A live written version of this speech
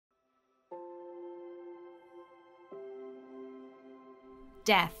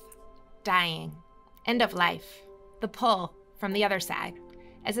Death, dying, end of life, the pull from the other side.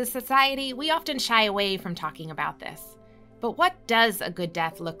 As a society, we often shy away from talking about this. But what does a good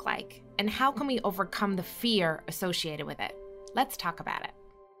death look like? And how can we overcome the fear associated with it? Let's talk about it.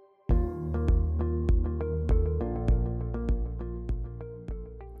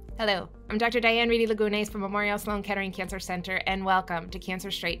 Hello, I'm Dr. Diane Reidy-Lagunes from Memorial Sloan Kettering Cancer Center, and welcome to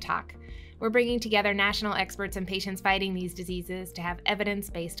Cancer Straight Talk. We're bringing together national experts and patients fighting these diseases to have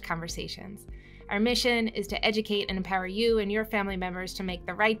evidence-based conversations. Our mission is to educate and empower you and your family members to make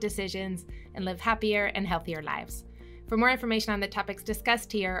the right decisions and live happier and healthier lives. For more information on the topics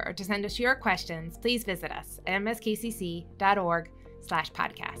discussed here or to send us your questions, please visit us at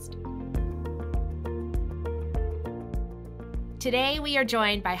mskcc.org/podcast. Today, we are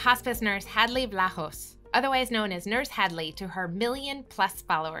joined by hospice nurse Hadley Vlahos, otherwise known as Nurse Hadley to her million-plus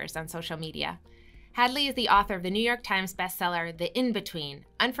followers on social media. Hadley is the author of the New York Times bestseller, The In-Between: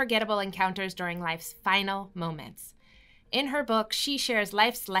 Unforgettable Encounters During Life's Final Moments. In her book, she shares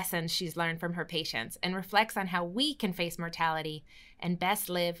life's lessons she's learned from her patients and reflects on how we can face mortality and best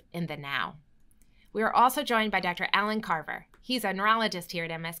live in the now. We are also joined by Dr. Alan Carver. He's a neurologist here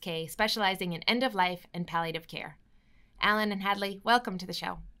at MSK, specializing in end-of-life and palliative care. Alan and Hadley, welcome to the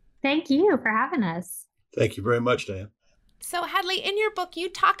show. Thank you for having us. Thank you very much, Diane. So Hadley, in your book, you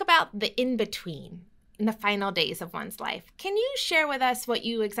talk about the in-between in the final days of one's life. Can you share with us what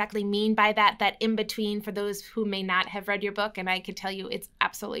you exactly mean by that in-between for those who may not have read your book? And I can tell you it's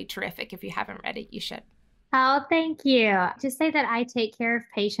absolutely terrific. If you haven't read it, you should. Oh, thank you. Just say that I take care of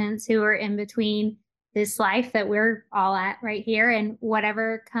patients who are in between this life that we're all at right here and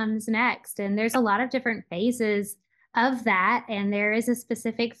whatever comes next. And there's a lot of different phases of that. And there is a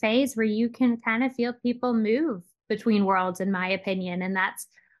specific phase where you can kind of feel people move between worlds, in my opinion. And that's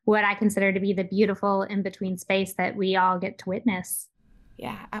what I consider to be the beautiful in-between space that we all get to witness.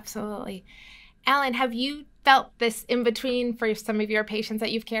 Yeah, absolutely. Alan, have you felt this in-between for some of your patients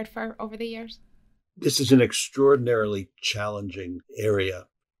that you've cared for over the years? This is an extraordinarily challenging area.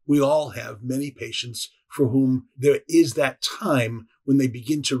 We all have many patients for whom there is that time when they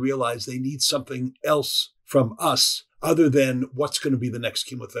begin to realize they need something else from us other than what's going to be the next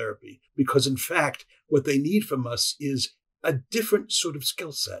chemotherapy. Because in fact, what they need from us is a different sort of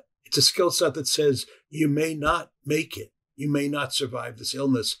skill set. It's a skill set that says, you may not make it, you may not survive this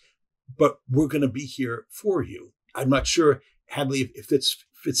illness, but we're going to be here for you. I'm not sure, Hadley, if this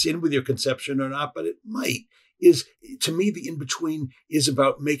fits in with your conception or not, but it might. To me, the in-between is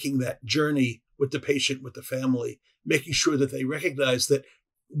about making that journey with the patient, with the family, making sure that they recognize that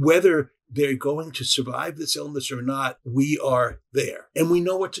whether they're going to survive this illness or not, we are there and we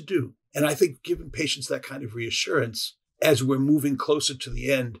know what to do. And I think giving patients that kind of reassurance as we're moving closer to the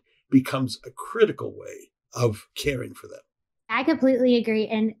end becomes a critical way of caring for them. I completely agree.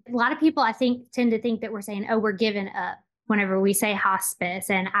 And a lot of people, I think, tend to think that we're saying, oh, we're giving up whenever we say hospice.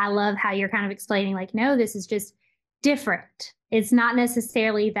 And I love how you're kind of explaining, like, no, this is just different. It's not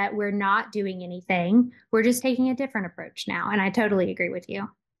necessarily that we're not doing anything. We're just taking a different approach now. And I totally agree with you.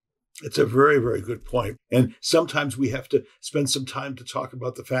 It's a very, very good point. And sometimes we have to spend some time to talk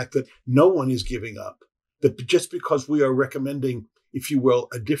about the fact that no one is giving up. That just because we are recommending, if you will,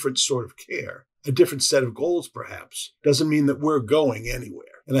 a different sort of care, a different set of goals perhaps, doesn't mean that we're going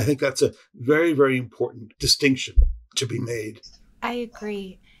anywhere. And I think that's a very, very important distinction to be made. I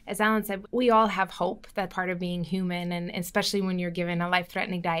agree. As Alan said, we all have hope. That's part of being human, and especially when you're given a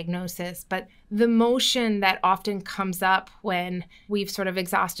life-threatening diagnosis. But the emotion that often comes up when we've sort of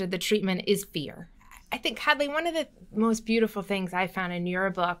exhausted the treatment is fear. I think, Hadley, one of the most beautiful things I found in your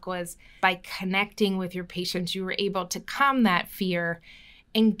book was by connecting with your patients, you were able to calm that fear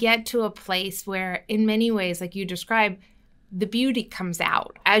and get to a place where, in many ways, like you described, the beauty comes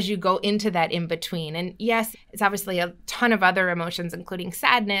out as you go into that in-between. And yes, it's obviously a ton of other emotions, including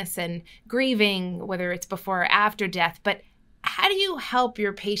sadness and grieving, whether it's before or after death. But how do you help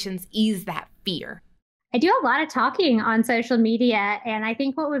your patients ease that fear? I do a lot of talking on social media. And I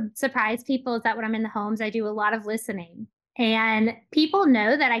think what would surprise people is that when I'm in the homes, I do a lot of listening. And people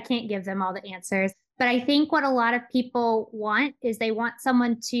know that I can't give them all the answers. But I think what a lot of people want is they want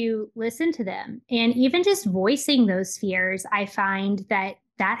someone to listen to them. And even just voicing those fears, I find that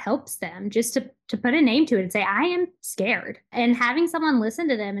helps them just to put a name to it and say, I am scared. And having someone listen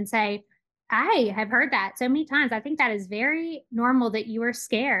to them and say, I have heard that so many times. I think that is very normal that you are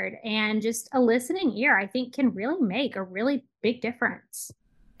scared. And just a listening ear, I think, can really make a really big difference.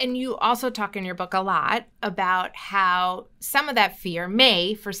 And you also talk in your book a lot about how some of that fear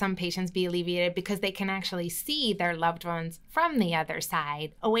may, for some patients, be alleviated because they can actually see their loved ones from the other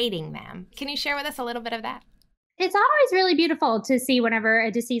side awaiting them. Can you share with us a little bit of that? It's always really beautiful to see whenever a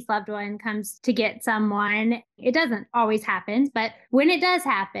deceased loved one comes to get someone. It doesn't always happen, but when it does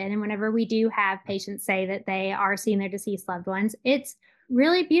happen, and whenever we do have patients say that they are seeing their deceased loved ones, it's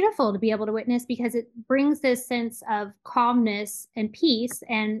really beautiful to be able to witness because it brings this sense of calmness and peace.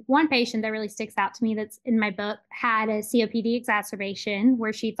 And one patient that really sticks out to me that's in my book had a COPD exacerbation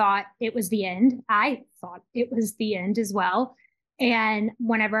where she thought it was the end. I thought it was the end as well. And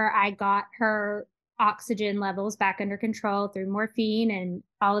whenever I got her oxygen levels back under control through morphine and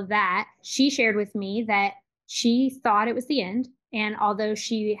all of that, she shared with me that she thought it was the end. And although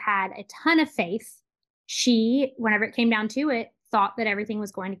she had a ton of faith, she, whenever it came down to it, thought that everything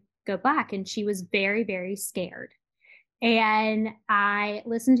was going to go black. And she was very, very scared. And I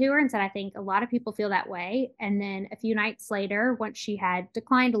listened to her and said, I think a lot of people feel that way. And then a few nights later, once she had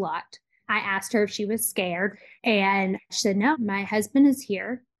declined a lot, I asked her if she was scared. And she said, no, my husband is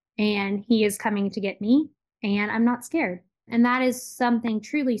here and he is coming to get me and I'm not scared. And that is something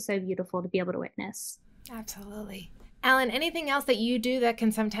truly so beautiful to be able to witness. Absolutely. Alan, anything else that you do that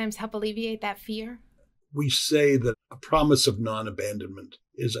can sometimes help alleviate that fear? We say that a promise of non-abandonment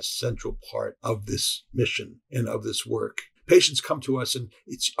is a central part of this mission and of this work. Patients come to us and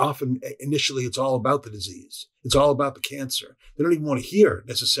it's often, initially, it's all about the disease. It's all about the cancer. They don't even want to hear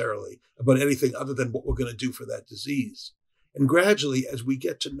necessarily about anything other than what we're going to do for that disease. And gradually, as we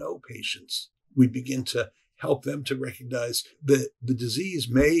get to know patients, we begin to help them to recognize that the disease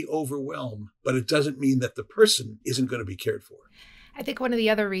may overwhelm, but it doesn't mean that the person isn't going to be cared for. I think one of the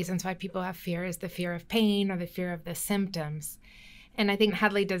other reasons why people have fear is the fear of pain or the fear of the symptoms. And I think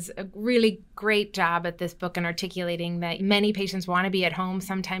Hadley does a really great job at this book in articulating that many patients want to be at home.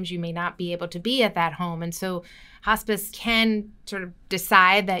 Sometimes you may not be able to be at that home. And so hospice can sort of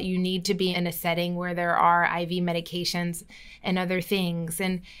decide that you need to be in a setting where there are IV medications and other things.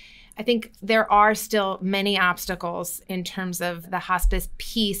 And I think there are still many obstacles in terms of the hospice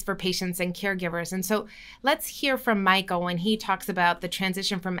piece for patients and caregivers. And so let's hear from Michael when he talks about the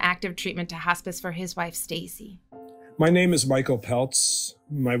transition from active treatment to hospice for his wife, Stacy. My name is Michael Peltz.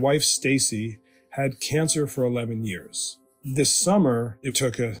 My wife, Stacy, had cancer for 11 years. This summer, it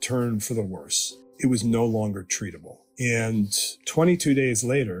took a turn for the worse. It was no longer treatable. And 22 days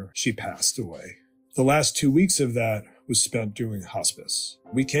later, she passed away. The last 2 weeks of that was spent doing hospice.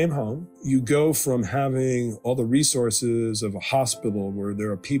 We came home. You go from having all the resources of a hospital where there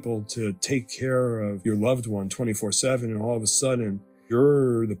are people to take care of your loved one 24/7, and all of a sudden,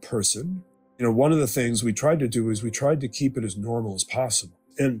 you're the person. One of the things we tried to do is we tried to keep it as normal as possible.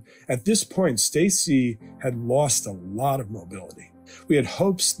 And at this point, Stacy had lost a lot of mobility. We had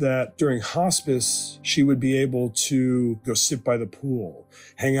hopes that during hospice, she would be able to go sit by the pool,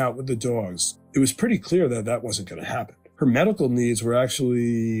 hang out with the dogs. It was pretty clear that that wasn't going to happen. Her medical needs were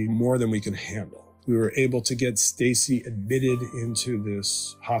actually more than we could handle. We were able to get Stacy admitted into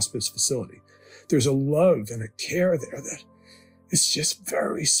this hospice facility. There's a love and a care there that is just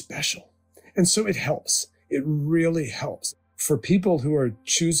very special. And so it helps. It really helps. For people who are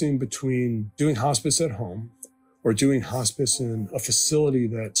choosing between doing hospice at home or doing hospice in a facility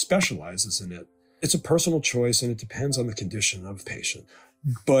that specializes in it, it's a personal choice and it depends on the condition of the patient.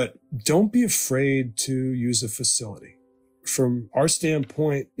 But don't be afraid to use a facility. From our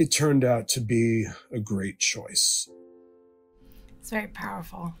standpoint, it turned out to be a great choice. It's very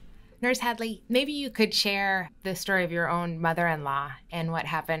powerful. Nurse Hadley, maybe you could share the story of your own mother-in-law and what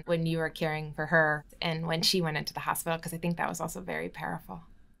happened when you were caring for her and when she went into the hospital, because I think that was also very powerful.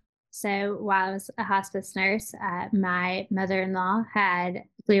 So while I was a hospice nurse, my mother-in-law had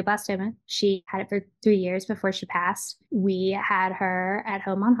glioblastoma. She had it for 3 years before she passed. We had her at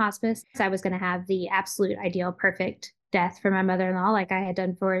home on hospice. So I was going to have the absolute ideal, perfect death for my mother-in-law, like I had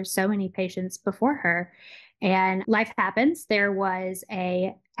done for so many patients before her. And life happens. There was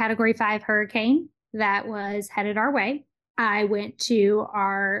a Category 5 hurricane that was headed our way. I went to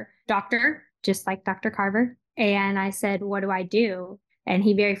our doctor, just like Dr. Carver, and I said, what do I do? And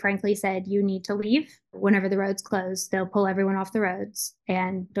he very frankly said, you need to leave. Whenever the roads close, they'll pull everyone off the roads,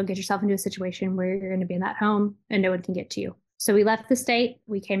 and don't get yourself into a situation where you're going to be in that home and no one can get to you. So we left the state.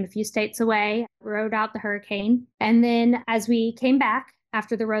 We came a few states away, rode out the hurricane. And then as we came back,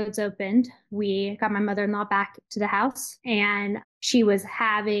 after the roads opened, we got my mother-in-law back to the house, and she was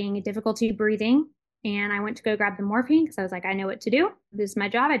having difficulty breathing. And I went to go grab the morphine because I was like, I know what to do. This is my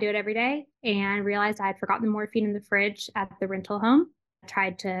job. I do it every day. And realized I had forgotten the morphine in the fridge at the rental home. I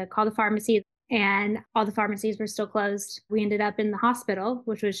tried to call the pharmacy and all the pharmacies were still closed. We ended up in the hospital,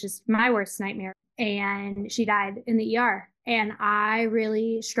 which was just my worst nightmare. And she died in the ER. And I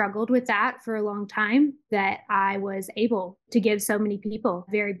really struggled with that for a long time, that I was able to give so many people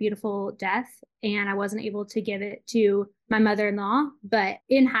a very beautiful death, and I wasn't able to give it to my mother-in-law. But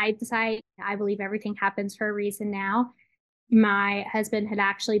in hindsight, I believe everything happens for a reason now. My husband had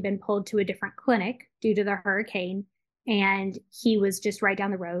actually been pulled to a different clinic due to the hurricane, and he was just right down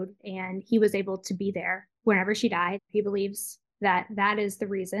the road, and he was able to be there whenever she died. He believes that that is the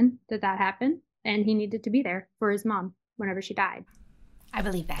reason that that happened, and he needed to be there for his mom whenever she died. I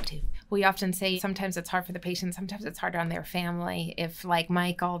believe that too. We often say sometimes it's hard for the patient, sometimes it's harder on their family. If, like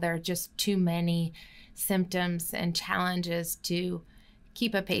Michael, there are just too many symptoms and challenges to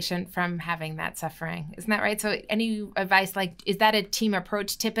keep a patient from having that suffering. Isn't that right? So any advice, like, is that a team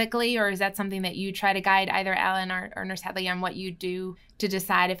approach typically, or is that something that you try to guide either Alan or Nurse Hadley on what you do to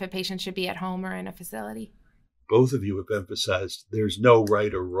decide if a patient should be at home or in a facility? Both of you have emphasized there's no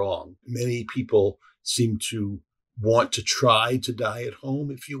right or wrong. Many people seem to want to try to die at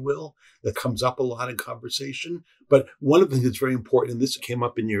home, if you will. That comes up a lot in conversation. But one of the things that's very important, and this came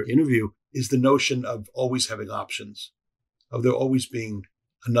up in your interview, is the notion of always having options, of there always being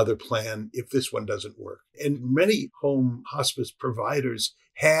another plan if this one doesn't work. And many home hospice providers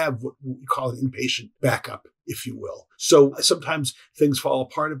have what we call an inpatient backup, if you will. So sometimes things fall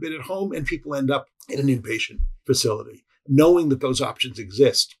apart a bit at home and people end up in an inpatient facility. Knowing that those options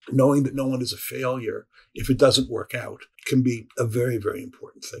exist, knowing that no one is a failure if it doesn't work out, can be a very, very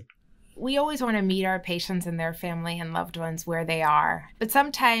important thing. We always want to meet our patients and their family and loved ones where they are. But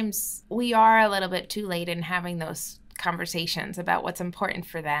sometimes we are a little bit too late in having those conversations about what's important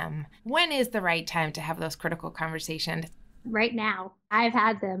for them. When is the right time to have those critical conversations? Right now. I've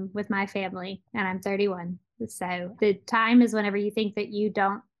had them with my family, and I'm 31. So the time is whenever you think that you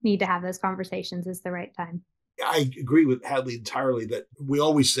don't need to have those conversations is the right time. I agree with Hadley entirely that we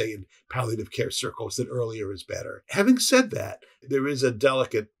always say in palliative care circles that earlier is better. Having said that, there is a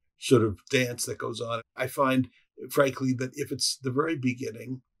delicate sort of dance that goes on. I find, frankly, that if it's the very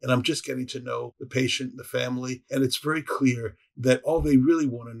beginning and I'm just getting to know the patient and the family, and it's very clear that all they really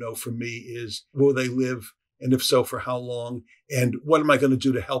want to know from me is, will they live? And if so, for how long? And what am I going to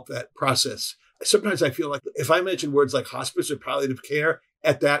do to help that process? Sometimes I feel like if I mention words like hospice or palliative care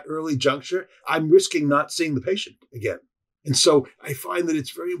at that early juncture, I'm risking not seeing the patient again. And so I find that it's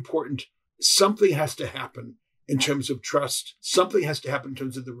very important. Something has to happen in terms of trust. Something has to happen in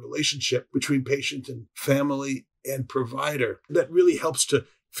terms of the relationship between patient and family and provider that really helps to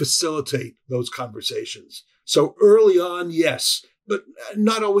facilitate those conversations. So early on, yes, but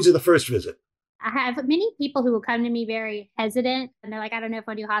not always in the first visit. I have many people who will come to me very hesitant, and they're like, I don't know if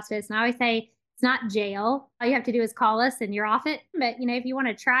I do hospice. And I always say, it's not jail. All you have to do is call us and you're off it. But, if you want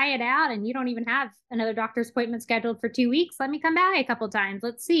to try it out and you don't even have another doctor's appointment scheduled for 2 weeks, let me come by a couple of times.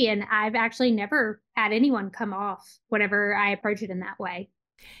 Let's see. And I've actually never had anyone come off whenever I approach it in that way.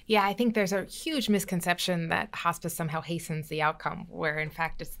 Yeah, I think there's a huge misconception that hospice somehow hastens the outcome, where in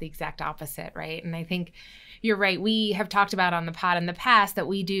fact it's the exact opposite, right? And I think you're right. We have talked about on the pod in the past that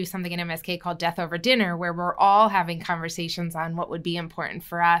we do something in MSK called Death Over Dinner, where we're all having conversations on what would be important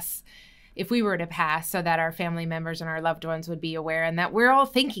for us if we were to pass, so that our family members and our loved ones would be aware and that we're all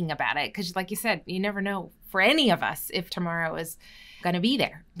thinking about it. Because like you said, you never know for any of us if tomorrow is going to be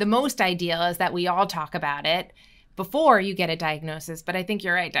there. The most ideal is that we all talk about it before you get a diagnosis. But I think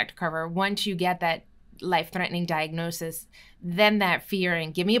you're right, Dr. Carver. Once you get that life-threatening diagnosis, then that fear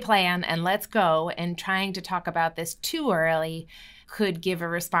and give me a plan and let's go, and trying to talk about this too early could give a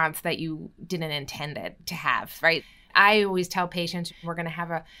response that you didn't intend it to have, right? I always tell patients we're going to have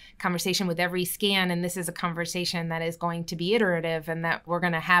a conversation with every scan, and this is a conversation that is going to be iterative, and that we're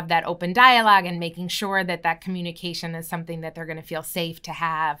going to have that open dialogue and making sure that that communication is something that they're going to feel safe to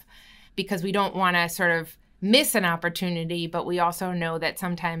have, because we don't want to sort of miss an opportunity, but we also know that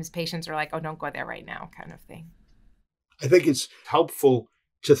sometimes patients are like, oh, don't go there right now, kind of thing. I think it's helpful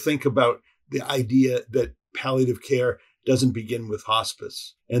to think about the idea that palliative care doesn't begin with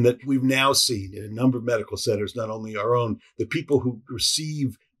hospice, and that we've now seen in a number of medical centers, not only our own, the people who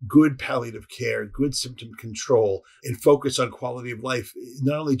receive good palliative care, good symptom control, and focus on quality of life,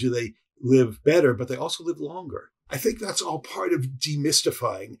 not only do they live better, but they also live longer. I think that's all part of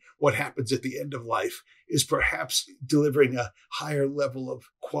demystifying what happens at the end of life, is perhaps delivering a higher level of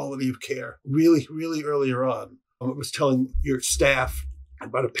quality of care really, really earlier on. I was telling your staff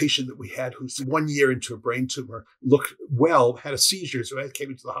about a patient that we had who's 1 year into a brain tumor, looked well, had a seizure, so I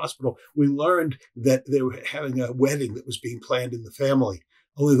came into the hospital. We learned that they were having a wedding that was being planned in the family,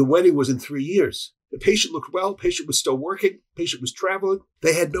 only the wedding was in 3 years. The patient looked well, patient was still working, patient was traveling.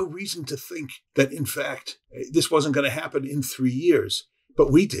 They had no reason to think that, in fact, this wasn't going to happen in 3 years,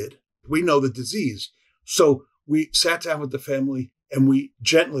 but we did. We know the disease. So we sat down with the family and we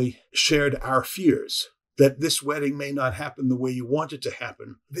gently shared our fears that this wedding may not happen the way you want it to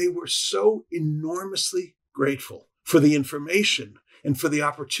happen. They were so enormously grateful for the information and for the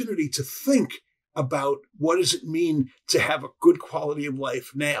opportunity to think about what does it mean to have a good quality of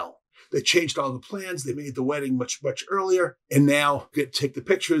life now. They changed all the plans. They made the wedding much, much earlier. And now get to take the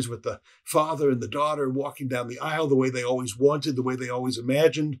pictures with the father and the daughter walking down the aisle the way they always wanted, the way they always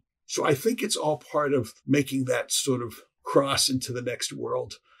imagined. So I think it's all part of making that sort of cross into the next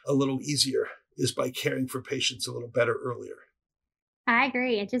world a little easier, is by caring for patients a little better earlier. I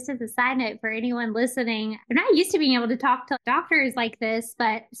agree. And just as a side note for anyone listening, I'm not used to being able to talk to doctors like this,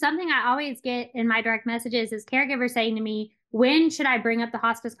 but something I always get in my direct messages is caregivers saying to me, when should I bring up the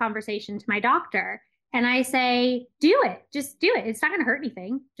hospice conversation to my doctor? And I say, do it. Just do it. It's not going to hurt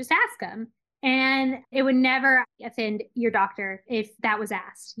anything. Just ask them. And it would never offend your doctor if that was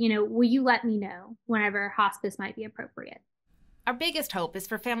asked. Will you let me know whenever hospice might be appropriate? Our biggest hope is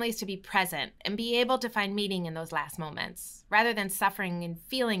for families to be present and be able to find meaning in those last moments, rather than suffering and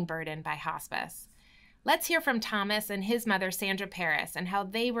feeling burdened by hospice. Let's hear from Thomas and his mother, Sandra Paris, and how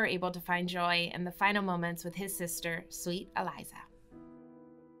they were able to find joy in the final moments with his sister, sweet Eliza.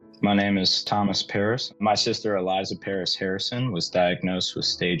 My name is Thomas Paris. My sister, Eliza Paris Harrison, was diagnosed with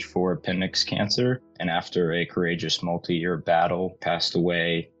stage 4 appendix cancer, and after a courageous multi-year battle, passed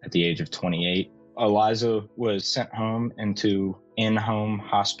away at the age of 28. Eliza was sent home into in-home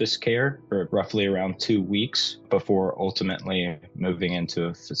hospice care for roughly around 2 weeks before ultimately moving into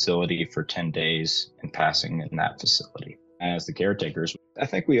a facility for 10 days and passing in that facility. As the caretakers, I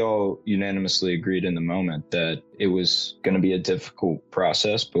think we all unanimously agreed in the moment that it was going to be a difficult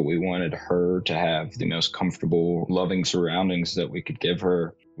process, but we wanted her to have the most comfortable, loving surroundings that we could give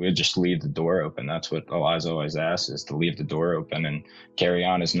her. We'd just leave the door open. That's what Eliza always asked, is to leave the door open and carry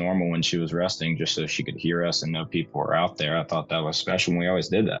on as normal when she was resting, just so she could hear us and know people were out there. I thought that was special, and we always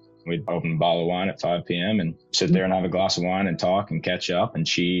did that. We'd open a bottle of wine at 5 p.m. and sit there and have a glass of wine and talk and catch up. And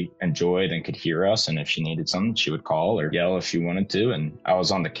she enjoyed and could hear us. And if she needed something, she would call or yell if she wanted to. And I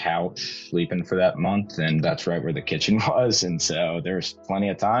was on the couch sleeping for that month, and that's right where the kitchen was. And so there's plenty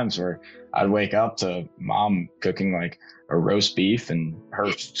of times where I'd wake up to Mom cooking like a roast beef and her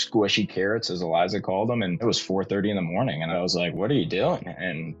squishy carrots, as Eliza called them. And it was 4:30 in the morning. And I was like, what are you doing?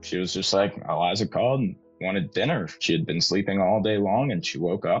 And she was just like, Eliza called and wanted dinner. She had been sleeping all day long, and she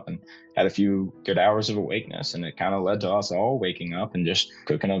woke up and had a few good hours of awakeness. And it kind of led to us all waking up and just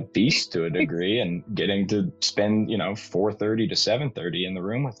cooking a feast to a degree and getting to spend, 4:30 to 7:30 in the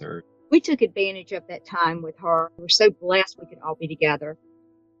room with her. We took advantage of that time with her. We're so blessed we could all be together.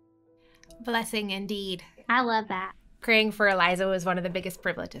 Blessing indeed. I love that. Praying for Eliza was one of the biggest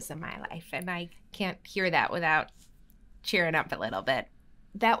privileges in my life, and I can't hear that without cheering up a little bit.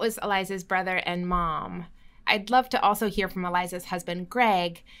 That was Eliza's brother and mom. I'd love to also hear from Eliza's husband,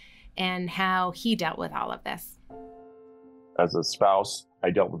 Greg, and how he dealt with all of this. As a spouse,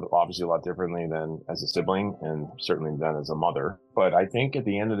 I dealt with it obviously a lot differently than as a sibling, and certainly than as a mother. But I think at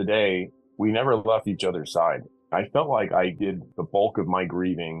the end of the day, we never left each other's side. I felt like I did the bulk of my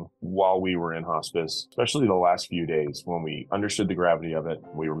grieving while we were in hospice, especially the last few days when we understood the gravity of it.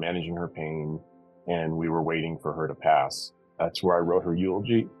 We were managing her pain, and we were waiting for her to pass. That's where I wrote her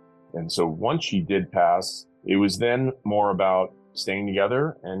eulogy. And so once she did pass, it was then more about staying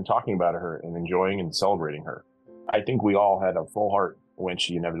together and talking about her and enjoying and celebrating her. I think we all had a full heart when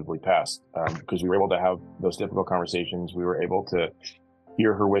she inevitably passed, because we were able to have those difficult conversations. We were able to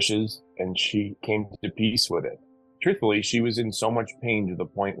hear her wishes, and she came to peace with it. Truthfully, she was in so much pain to the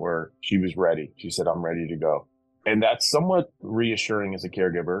point where she was ready. She said, I'm ready to go. And that's somewhat reassuring as a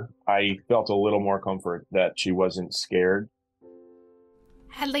caregiver. I felt a little more comfort that she wasn't scared.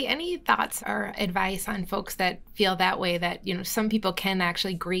 Hadley, any thoughts or advice on folks that feel that way, that, some people can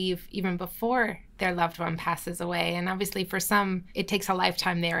actually grieve even before their loved one passes away? And obviously for some, it takes a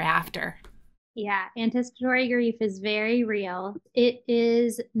lifetime thereafter. Yeah, anticipatory grief is very real. It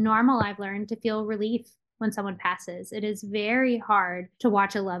is normal, I've learned, to feel relief when someone passes. It is very hard to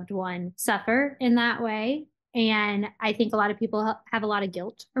watch a loved one suffer in that way. And I think a lot of people have a lot of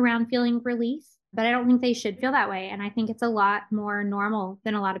guilt around feeling relief, but I don't think they should feel that way. And I think it's a lot more normal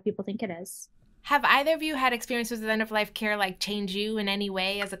than a lot of people think it is. Have either of you had experiences with end-of-life care change you in any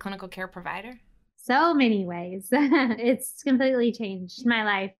way as a clinical care provider? So many ways. It's completely changed my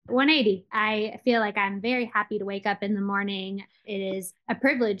life. 180. I feel like I'm very happy to wake up in the morning. It is a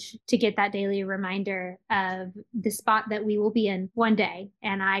privilege to get that daily reminder of the spot that we will be in one day.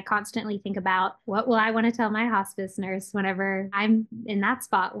 And I constantly think about, what will I want to tell my hospice nurse whenever I'm in that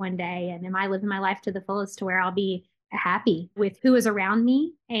spot one day? And am I living my life to the fullest to where I'll be happy with who is around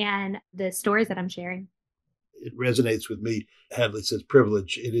me and the stories that I'm sharing? It resonates with me. Hadley says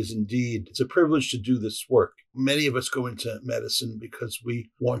privilege. It is indeed. It's a privilege to do this work. Many of us go into medicine because we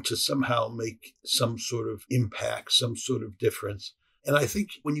want to somehow make some sort of impact, some sort of difference. And I think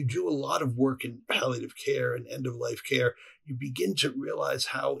when you do a lot of work in palliative care and end-of-life care, you begin to realize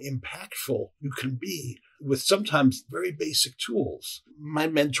how impactful you can be with sometimes very basic tools. My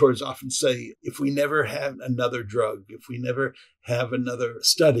mentors often say, if we never have another drug, if we never have another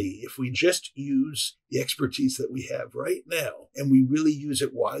study, if we just use the expertise that we have right now, and we really use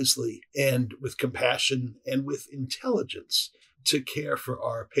it wisely and with compassion and with intelligence to care for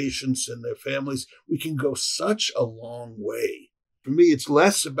our patients and their families, we can go such a long way. For me, it's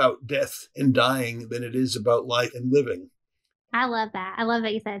less about death and dying than it is about life and living. I love that. I love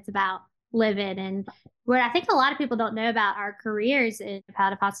that you said it's about living. And what I think a lot of people don't know about our careers in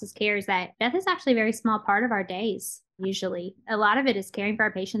palliative hospice care is that death is actually a very small part of our days, usually. A lot of it is caring for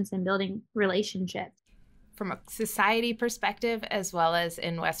our patients and building relationships. From a society perspective, as well as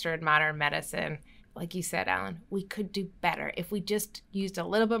in Western modern medicine, like you said, Alan, we could do better if we just used a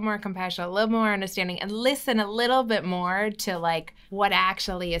little bit more compassion, a little more understanding, and listen a little bit more to like what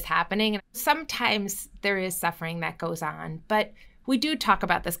actually is happening. And sometimes there is suffering that goes on, but we do talk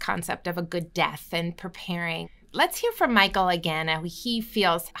about this concept of a good death and preparing. Let's hear from Michael again, how he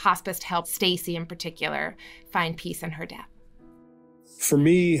feels hospice helped Stacy in particular find peace in her death. For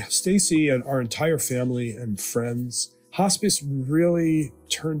me, Stacy and our entire family and friends, hospice really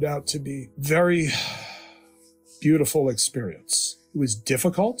turned out to be a very beautiful experience. It was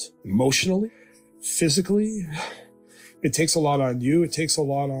difficult emotionally, physically. It takes a lot on you. It takes a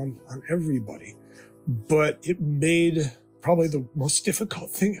lot on everybody. But it made probably the most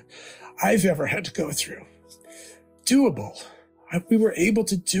difficult thing I've ever had to go through doable. We were able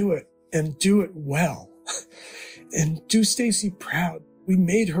to do it and do it well and do Stacy proud. We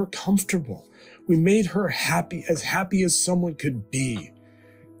made her comfortable. We made her happy as someone could be,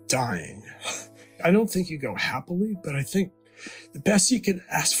 dying. I don't think you go happily, but I think the best you can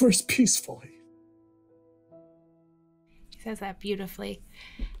ask for is peacefully. He says that beautifully.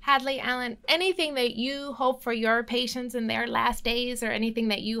 Hadley, Alan, anything that you hope for your patients in their last days, or anything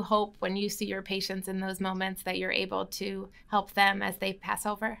that you hope when you see your patients in those moments that you're able to help them as they pass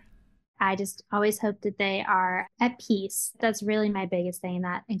over? I just always hope that they are at peace. That's really my biggest thing.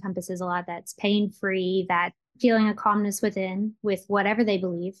 That encompasses a lot. That's pain-free, that feeling a calmness within with whatever they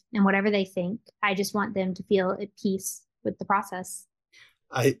believe and whatever they think. I just want them to feel at peace with the process.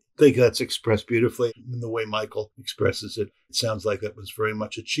 I think that's expressed beautifully in the way Michael expresses it. It sounds like that was very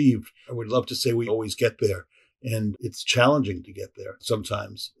much achieved. I would love to say we always get there, and it's challenging to get there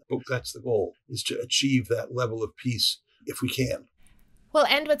sometimes. But that's the goal, is to achieve that level of peace if we can. We'll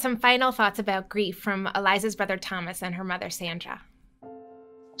end with some final thoughts about grief from Eliza's brother Thomas and her mother Sandra.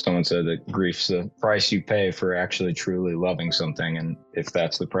 Someone said that grief's the price you pay for actually truly loving something. And if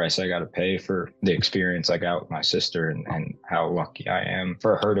that's the price I got to pay for the experience I got with my sister and how lucky I am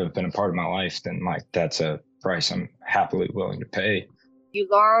for her to have been a part of my life, then like that's a price I'm happily willing to pay. You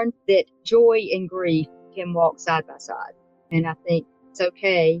learn that joy and grief can walk side by side. And I think it's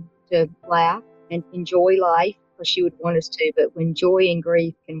okay to laugh and enjoy life, because she would want us to. But when joy and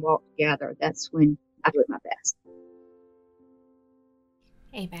grief can walk together, that's when I do it my best.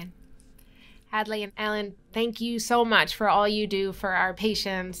 Amen. Hadley and Alan, thank you so much for all you do for our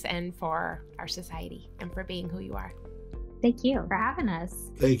patients and for our society and for being who you are. Thank you for having us.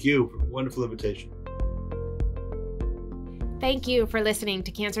 Thank you for a wonderful invitation. Thank you for listening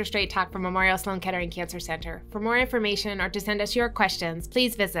to Cancer Straight Talk from Memorial Sloan Kettering Cancer Center. For more information or to send us your questions,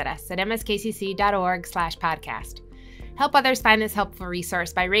 please visit us at mskcc.org/podcast. Help others find this helpful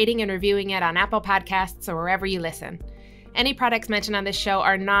resource by rating and reviewing it on Apple Podcasts or wherever you listen. Any products mentioned on this show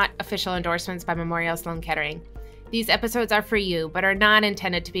are not official endorsements by Memorial Sloan Kettering. These episodes are for you, but are not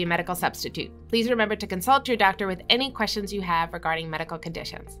intended to be a medical substitute. Please remember to consult your doctor with any questions you have regarding medical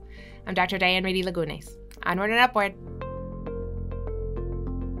conditions. I'm Dr. Diane Reidy-Lagunes. Onward and upward.